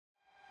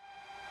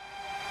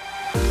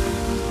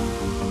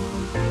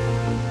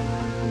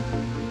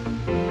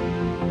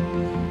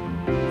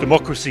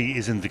Democracy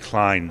is in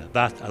decline.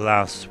 That,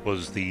 alas,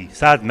 was the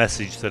sad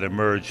message that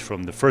emerged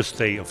from the first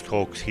day of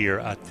talks here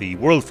at the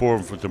World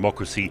Forum for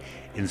Democracy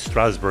in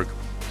Strasbourg.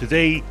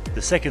 Today,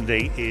 the second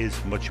day,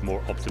 is much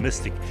more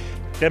optimistic.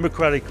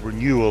 Democratic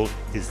renewal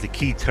is the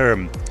key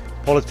term.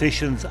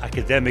 Politicians,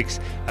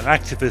 academics and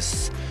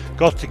activists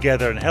got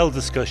together and held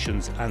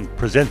discussions and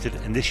presented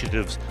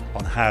initiatives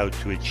on how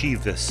to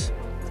achieve this.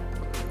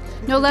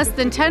 No less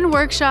than 10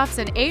 workshops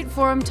and 8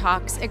 forum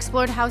talks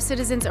explored how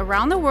citizens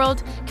around the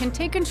world can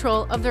take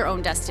control of their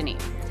own destiny.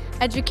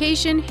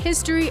 Education,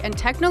 history, and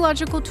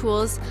technological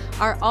tools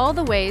are all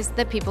the ways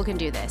that people can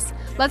do this.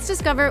 Let's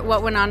discover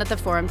what went on at the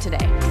forum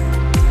today.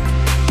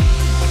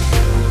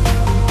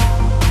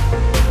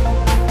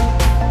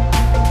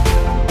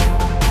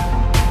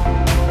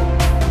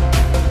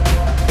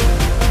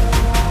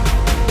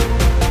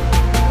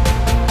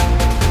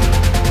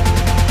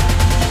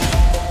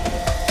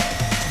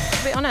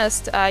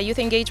 Youth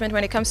engagement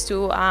when it comes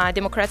to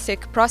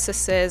democratic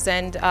processes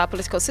and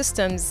political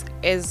systems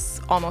is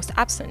almost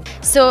absent.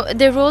 So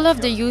the role of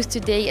the youth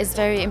today is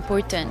very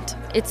important.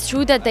 It's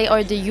true that they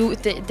are the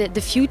youth,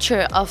 the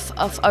future of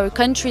our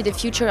country, the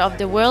future of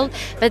the world,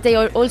 but they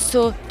are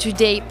also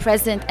today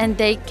present and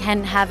they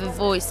can have a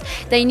voice.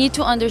 They need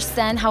to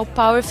understand how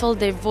powerful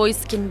their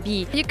voice can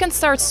be. You can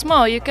start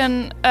small. You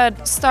can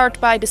start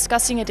by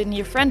discussing it in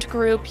your friend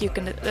group. You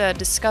can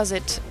discuss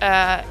it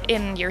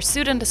in your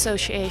student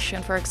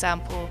association, for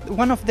example.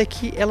 One of the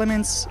key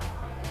elements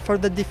for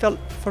the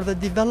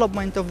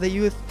development of the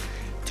youth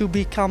to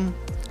become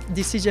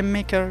decision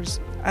makers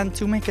and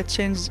to make a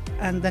change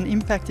and an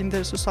impact in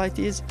their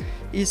societies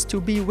is to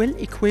be well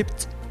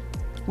equipped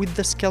with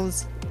the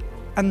skills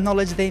and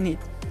knowledge they need.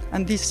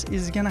 And this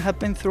is going to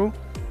happen through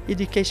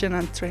education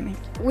and training.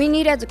 We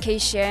need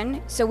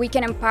education so we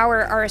can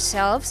empower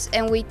ourselves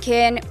and we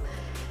can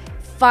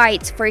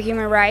fight for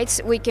human rights.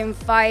 We can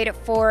fight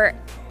for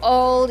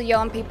all the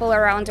young people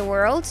around the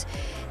world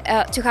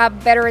to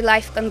have better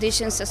life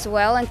conditions as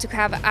well and to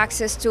have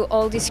access to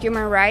all these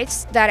human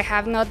rights that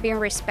have not been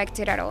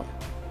respected at all.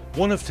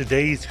 One of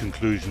today's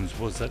conclusions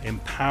was that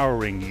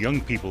empowering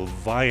young people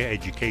via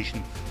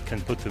education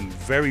can put them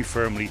very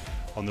firmly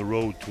on the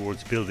road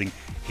towards building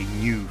a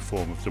new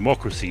form of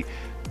democracy.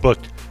 But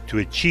to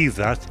achieve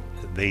that,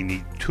 they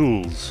need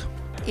tools.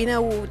 In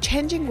a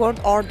changing world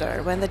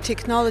order, when the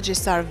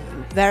technologies are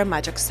very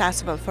much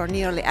accessible for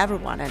nearly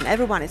everyone and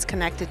everyone is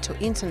connected to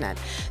internet,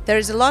 there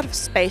is a lot of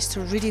space to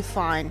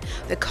redefine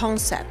the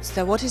concepts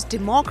that what is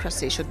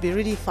democracy should be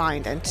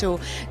redefined and to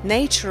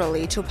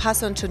naturally to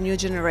pass on to new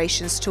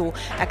generations, to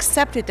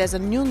accept it as a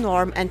new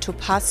norm and to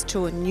pass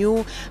to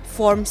new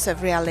forms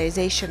of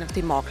realization of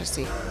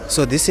democracy.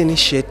 So this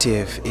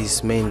initiative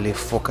is mainly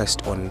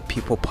focused on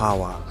people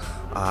power,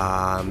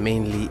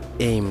 mainly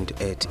aimed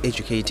at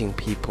educating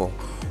people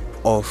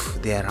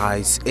of their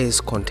rights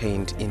as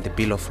contained in the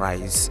Bill of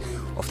Rights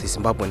of the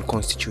Zimbabwean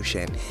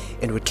Constitution,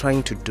 and we're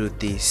trying to do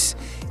this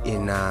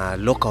in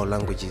local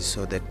languages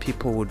so that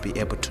people would be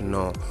able to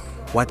know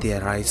what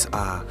their rights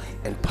are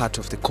and part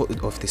of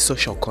the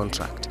social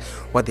contract,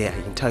 what they are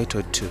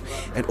entitled to,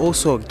 and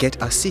also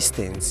get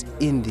assistance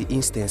in the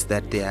instance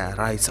that their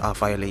rights are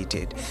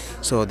violated.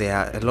 So there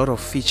are a lot of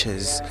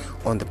features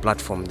on the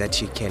platform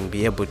that you can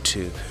be able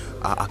to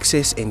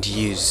access and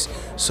use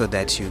so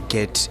that you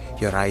get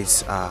your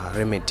rights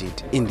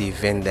remedied in the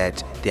event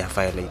that they are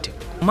violated.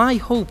 My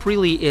hope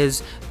really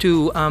is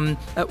to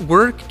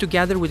work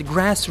together with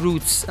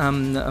grassroots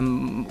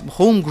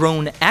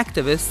homegrown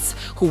activists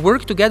who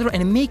work together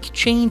and make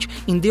change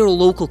in their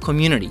local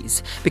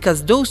communities,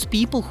 because those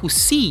people who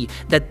see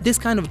that this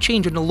kind of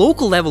change on a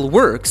local level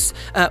works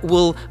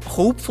will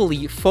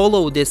hopefully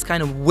follow this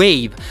kind of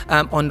wave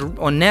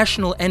on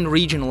national and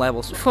regional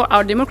levels. For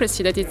our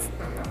democracy, that it's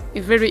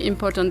very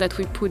important that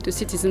we put the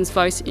citizens'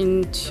 voice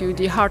into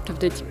the heart of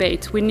the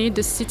debate. We need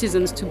the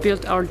citizens to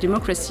build our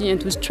democracy and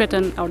to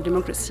strengthen our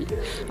democracy.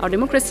 Our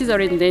democracies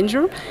are in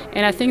danger,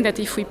 and I think that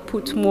if we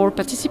put more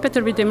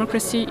participatory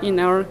democracy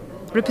in our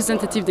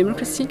representative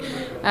democracy,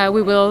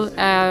 we will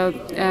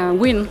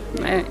win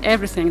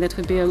everything. That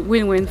would be a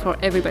win-win for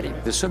everybody.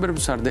 The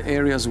suburbs are the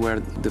areas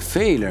where the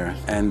failure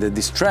and the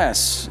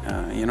distress,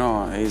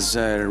 is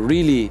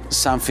really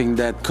something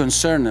that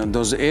concerns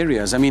those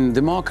areas. I mean,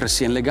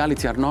 democracy and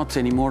legality are not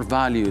anymore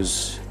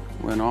values,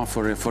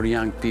 for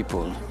young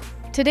people.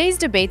 Today's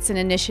debates and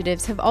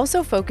initiatives have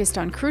also focused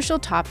on crucial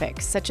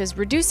topics such as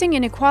reducing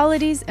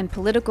inequalities and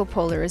political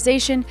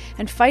polarization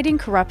and fighting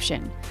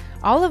corruption,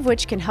 all of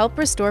which can help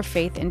restore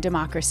faith in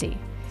democracy.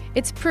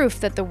 It's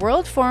proof that the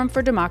World Forum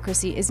for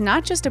Democracy is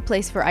not just a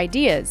place for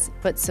ideas,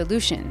 but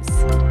solutions.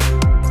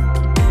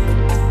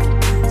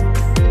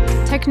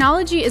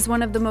 Technology is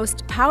one of the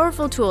most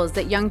powerful tools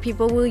that young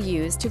people will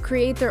use to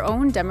create their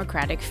own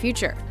democratic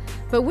future.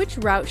 But which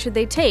route should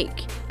they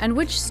take, and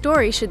which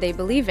story should they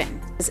believe in?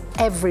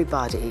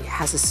 Everybody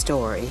has a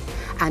story,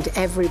 and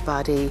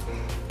everybody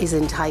is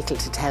entitled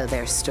to tell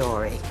their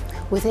story.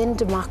 Within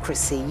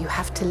democracy, you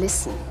have to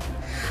listen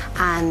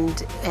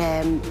and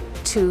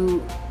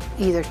to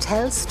either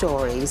tell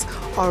stories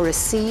or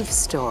receive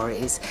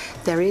stories.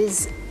 There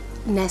is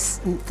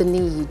the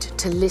need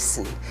to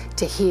listen,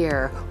 to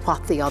hear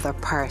what the other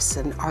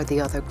person or the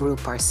other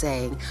group are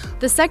saying.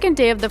 The second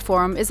day of the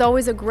forum is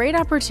always a great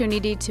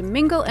opportunity to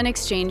mingle and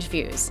exchange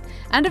views,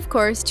 and of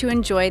course to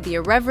enjoy the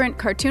irreverent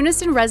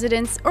cartoonist in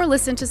residence or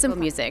listen to some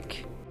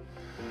music.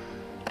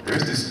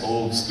 There's this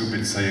old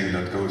stupid saying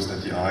that goes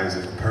that the eyes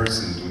of a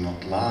person do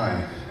not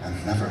lie,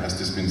 and never has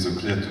this been so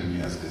clear to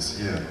me as this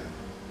here.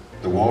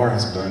 The war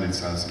has burned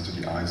itself into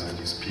the eyes of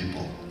these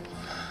people.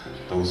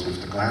 Those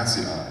with the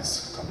glassy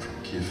eyes come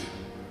from Kiev.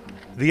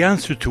 The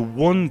answer to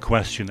one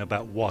question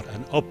about what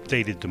an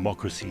updated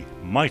democracy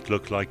might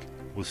look like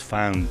was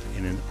found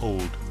in an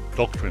old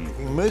doctrine.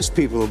 Most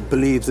people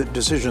believe that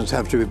decisions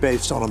have to be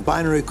based on a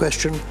binary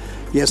question,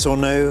 yes or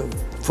no,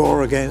 for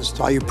or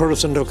against, are you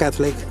Protestant or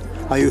Catholic,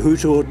 are you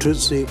Hutu or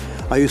Tutsi,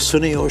 are you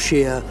Sunni or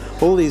Shia,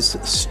 all these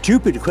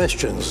stupid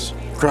questions,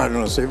 quite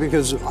honestly,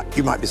 because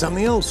you might be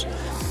something else.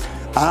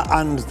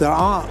 And there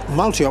are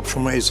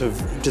multi-option ways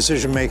of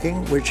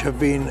decision-making which have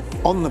been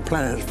on the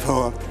planet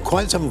for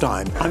quite some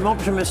time. I'm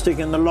optimistic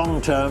in the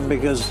long term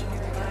because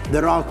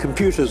there are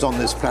computers on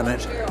this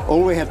planet.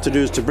 All we have to do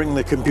is to bring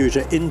the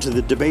computer into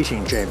the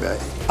debating chamber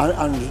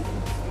and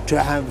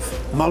to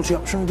have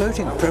multi-option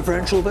voting,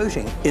 preferential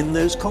voting in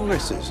those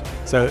congresses.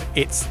 So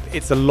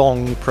it's a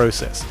long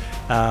process,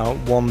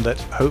 one that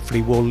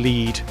hopefully will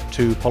lead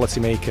to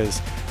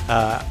policymakers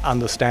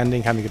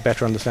having a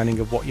better understanding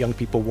of what young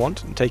people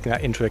want and taking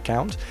that into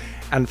account,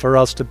 and for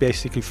us to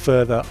basically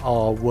further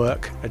our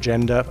work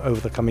agenda over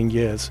the coming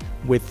years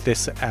with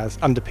this as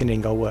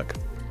underpinning our work.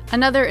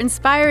 Another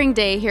inspiring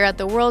day here at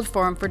the World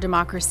Forum for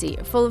Democracy,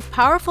 full of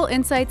powerful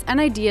insights and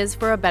ideas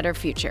for a better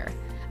future.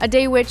 A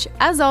day which,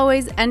 as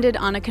always, ended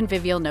on a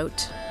convivial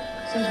note.